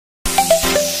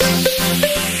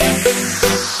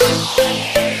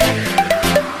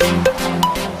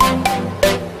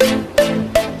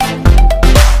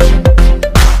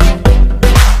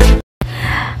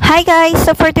Hi guys,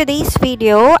 so for today's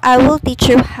video, I will teach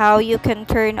you how you can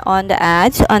turn on the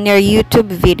ads on your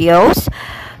YouTube videos.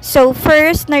 So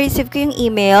first, na-receive ko yung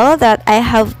email that I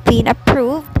have been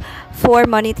approved for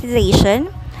monetization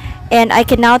and I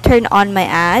can now turn on my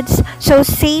ads. So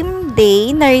same day,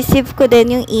 na-receive ko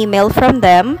din yung email from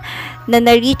them na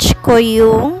na-reach ko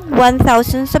yung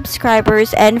 1,000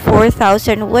 subscribers and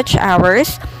 4,000 watch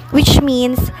hours, which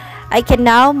means I can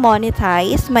now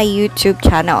monetize my YouTube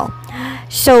channel.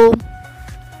 So,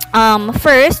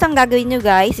 first, ang gagawin nyo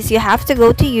guys is you have to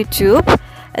go to YouTube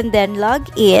and then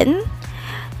log in.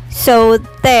 So,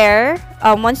 there,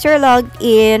 once you're logged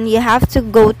in, you have to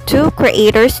go to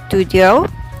Creator Studio.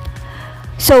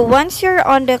 So, once you're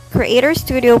on the Creator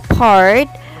Studio part,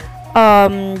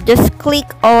 just click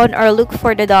on or look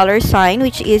for the $sign,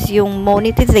 which is yung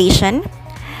monetization.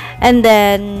 And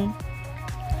then,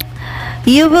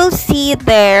 you will see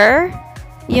there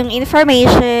yung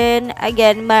information.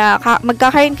 Again,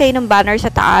 magkakaroon kayo ng banner sa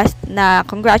taas na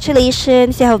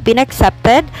congratulations, you have been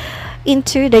accepted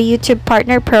into the YouTube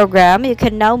Partner Program. You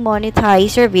can now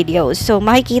monetize your videos. So,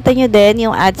 makikita nyo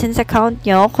din yung AdSense account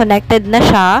nyo. Connected na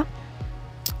siya.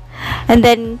 And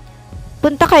then,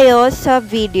 punta kayo sa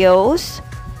videos.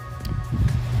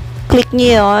 Click nyo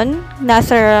yun.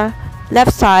 Nasa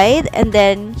left side, and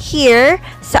then here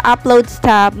sa uploads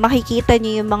tab, makikita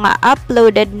niyo yung mga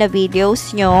uploaded na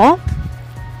videos nyo.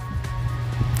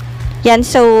 Yan,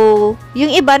 so yung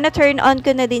iba na turn on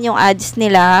ko na din yung ads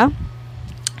nila.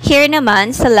 Here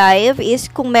naman sa live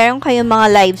is kung meron kayong mga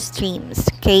live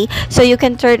streams, okay? So you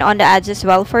can turn on the ads as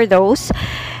well for those.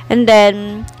 And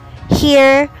then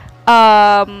here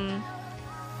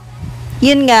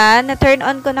yun nga, na turn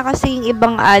on ko na kasi yung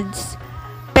ibang ads.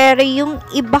 Pero yung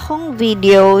iba kong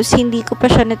videos, hindi ko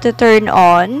pa siya na-turn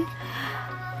on.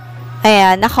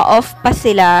 Ayan, naka-off pa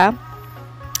sila.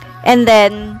 And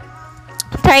then,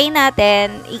 try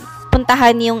natin,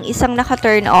 ipuntahan yung isang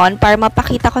naka-turn on para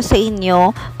mapakita ko sa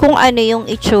inyo kung ano yung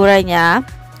itsura niya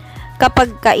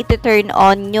kapag ka iti-turn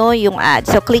on nyo yung ad.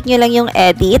 So, click nyo lang yung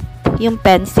edit, yung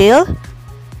pencil.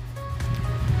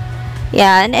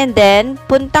 Yan, and then,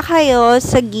 punta kayo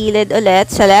sa gilid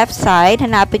ulit, sa left side,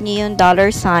 hanapin niyo yung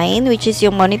 $sign, which is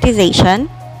yung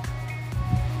monetization.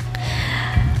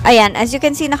 Ayan, as you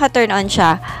can see, naka-turn on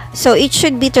siya. So, it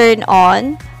should be turned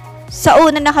on. Sa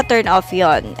una, naka-turn off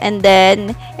yon. And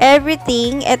then,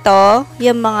 everything, ito,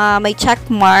 yung mga may check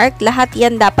mark, lahat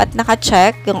yan dapat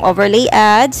naka-check. Yung overlay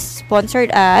ads,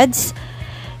 sponsored ads,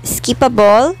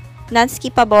 skippable,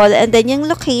 non-skippable, and then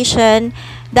yung location,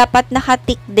 dapat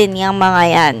nakatick din yung mga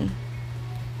yan.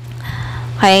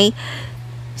 Okay?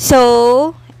 So,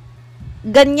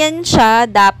 ganyan siya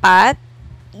dapat.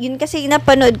 Yun kasi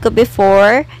napanood ko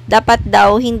before, dapat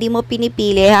daw hindi mo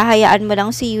pinipili, hahayaan mo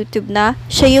lang si YouTube na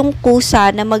siya yung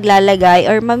kusa na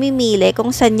maglalagay or mamimili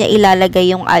kung saan niya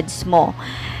ilalagay yung ads mo.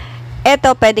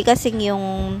 Eto, pwede kasing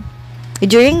yung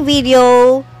during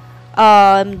video,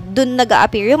 dun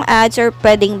nag-a-appear yung ads, or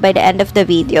pwedeng by the end of the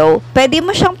video. Pwede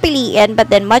mo siyang piliin, but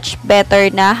then much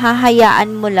better na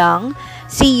hahayaan mo lang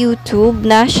si YouTube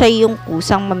na siya yung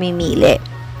kusang mamimili.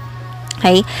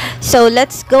 Okay? So,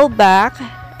 let's go back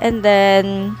and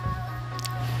then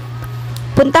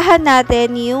puntahan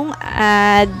natin yung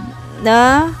ad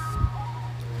na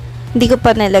hindi ko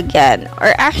pa nalagyan.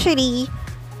 Or actually,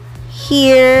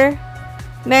 here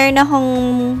meron akong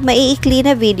maiikli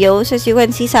na video. So, as you can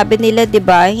see, sabi nila,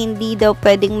 diba, hindi daw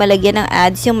pwedeng malagyan ng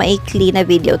ads yung maiikli na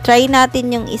video. Try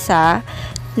natin yung isa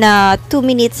na 2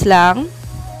 minutes lang.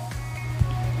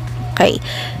 Okay.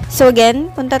 So,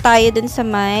 again, punta tayo dun sa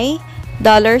may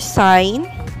 $sign.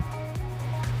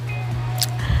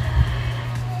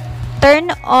 Turn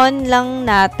on lang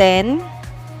natin.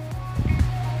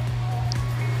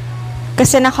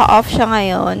 Kasi naka-off siya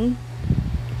ngayon.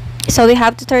 So, we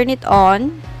have to turn it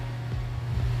on.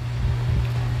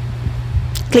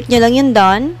 Click nyo lang yung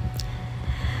done.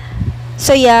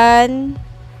 So, yan.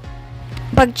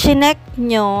 Pag chinek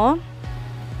nyo,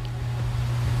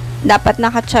 dapat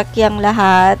naka-check yung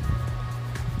lahat.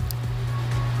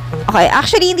 Okay.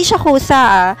 Actually, hindi siya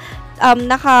kusa.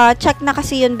 Naka-check na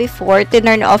kasi yun before.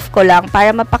 Tinurn off ko lang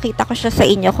para mapakita ko siya sa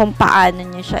inyo kung paano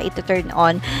nyo siya ito-turn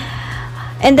on.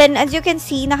 And then, as you can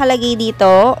see, nakalagay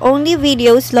dito, only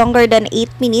videos longer than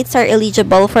 8 minutes are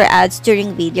eligible for ads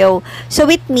during video. So,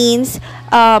 it means,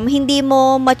 hindi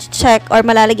mo ma-check or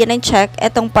malalagyan ng check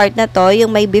etong part na to,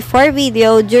 yung may before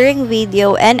video, during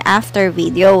video, and after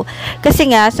video.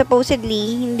 Kasi nga,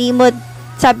 supposedly, hindi mo,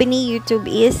 sabi ni YouTube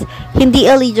is, hindi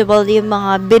eligible yung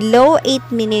mga below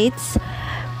 8 minutes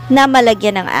na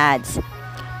malagyan ng ads.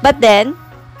 But then,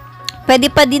 pwede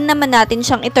pa din naman natin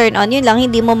siyang i-turn on. Yun lang,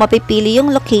 hindi mo mapipili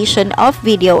yung location of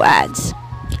video ads.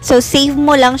 So, save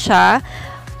mo lang siya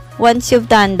once you've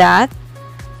done that.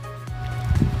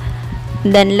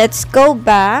 Then, let's go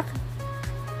back.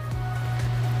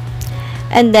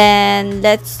 And then,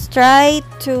 let's try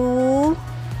to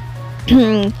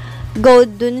go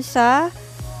dun sa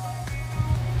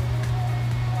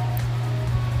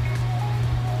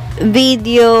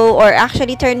video, or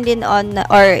actually turn din on,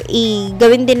 or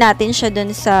gawin din natin siya dun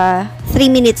sa 3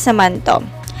 minutes naman to.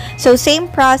 So, same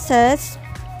process.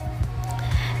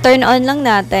 Turn on lang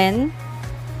natin.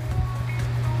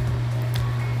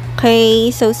 Okay,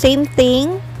 so same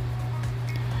thing.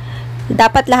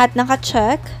 Dapat lahat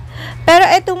naka-check. Pero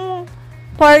itong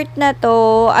part na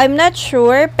to, I'm not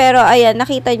sure, pero ayan,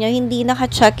 nakita nyo, hindi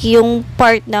naka-check yung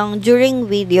part ng during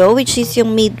video, which is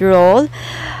yung mid-roll.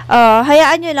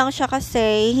 Hayaan nyo lang siya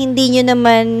kasi hindi nyo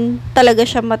naman talaga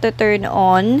siya matuturn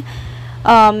on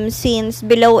since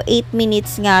below 8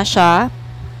 minutes nga siya.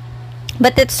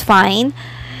 But it's fine.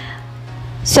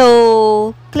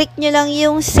 So, click nyo lang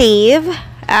yung save.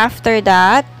 After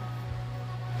that,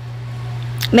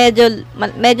 medyo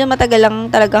matagal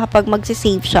lang talaga kapag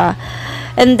magsisave siya.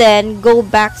 And then, go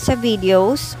back sa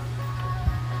videos.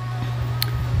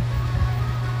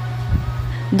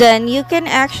 Then, you can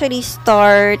actually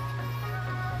start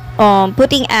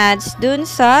putting ads dun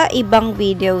sa ibang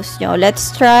videos nyo.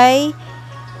 Let's try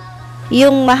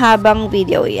yung mahabang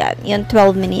video yan. Yung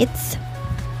 12 minutes.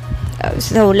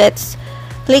 So, let's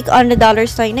click on the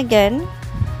 $sign again.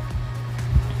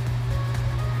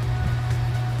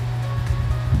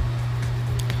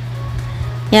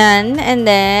 Yan, and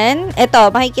then, ito,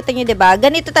 makikita nyo, diba?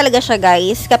 Ganito talaga siya,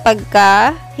 guys, kapag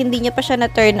hindi nyo pa siya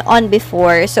na-turn on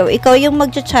before. So, ikaw yung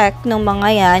mag-check ng mga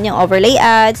yan, yung overlay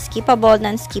ads, skippable,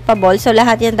 non-skippable. So,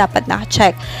 lahat yan dapat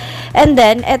naka-check. And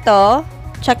then, ito,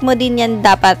 check mo din yan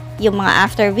dapat yung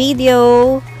mga after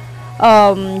video,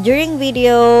 during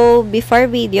video,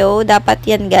 before video, dapat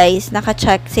yan, guys,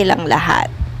 naka-check silang lahat.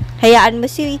 Hayaan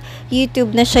mo si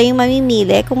YouTube na siya yung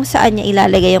mamimili kung saan niya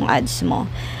ilalagay yung ads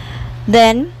mo.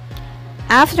 Then,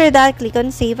 after that, click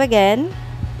on save again.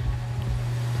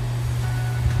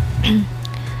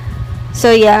 So,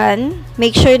 yan.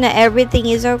 Make sure na everything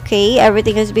is okay.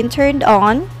 Everything has been turned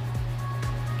on.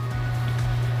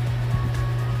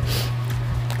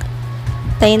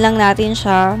 Tayin lang natin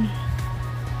siya.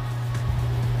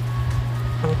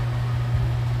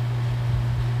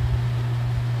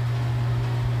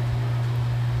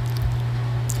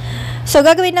 So,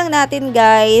 gagawin lang natin,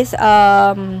 guys,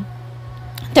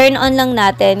 turn on lang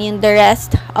natin yung the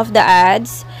rest of the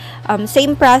ads.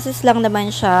 Same process lang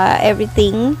naman siya.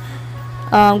 Everything.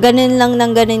 Ganun lang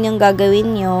ng ganun yung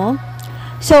gagawin nyo.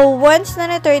 So, once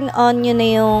na na-turn on nyo na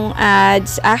yung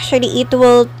ads, actually, it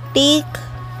will take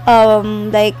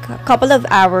like a couple of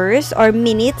hours or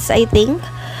minutes, I think.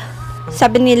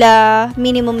 Sabi nila,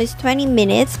 minimum is 20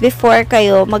 minutes before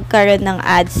kayo magkaroon ng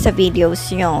ads sa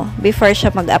videos nyo. Before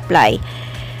siya mag-apply.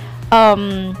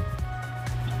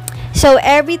 So,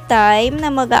 every time na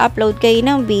mag-upload kayo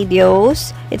ng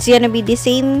videos, it's gonna be the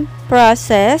same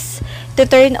process. To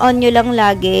turn on nyo lang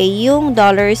lagi yung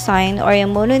 $sign or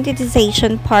yung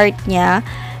monetization part niya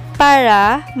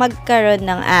para magkaroon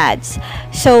ng ads.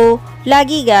 So,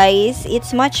 lagi guys,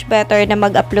 it's much better na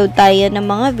mag-upload tayo ng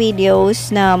mga videos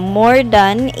na more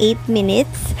than 8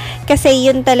 minutes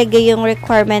kasi yun talaga yung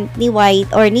requirement ni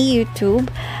White or ni YouTube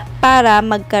para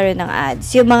magkaroon ng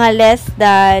ads. Yung mga less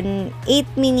than 8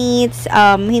 minutes,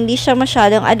 hindi siya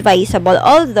masyadong advisable.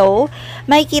 Although,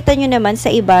 makikita nyo naman sa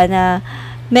iba na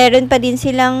meron pa din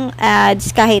silang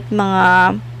ads kahit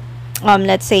mga,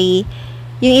 let's say,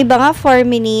 yung iba nga 4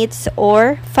 minutes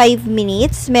or 5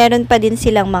 minutes, meron pa din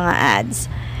silang mga ads.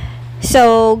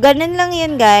 So, ganun lang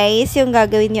yun guys, yung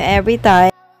gagawin nyo every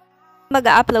time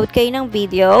mag-upload kayo ng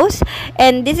videos.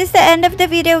 And this is the end of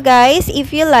the video guys.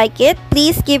 If you like it,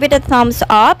 please give it a thumbs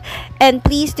up. And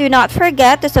please do not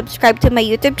forget to subscribe to my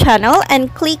YouTube channel and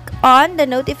click on the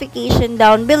notification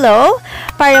down below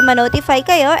para ma-notify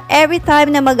kayo every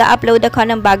time na mag-upload ako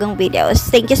ng bagong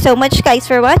videos. Thank you so much guys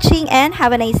for watching and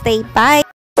have a nice day. Bye!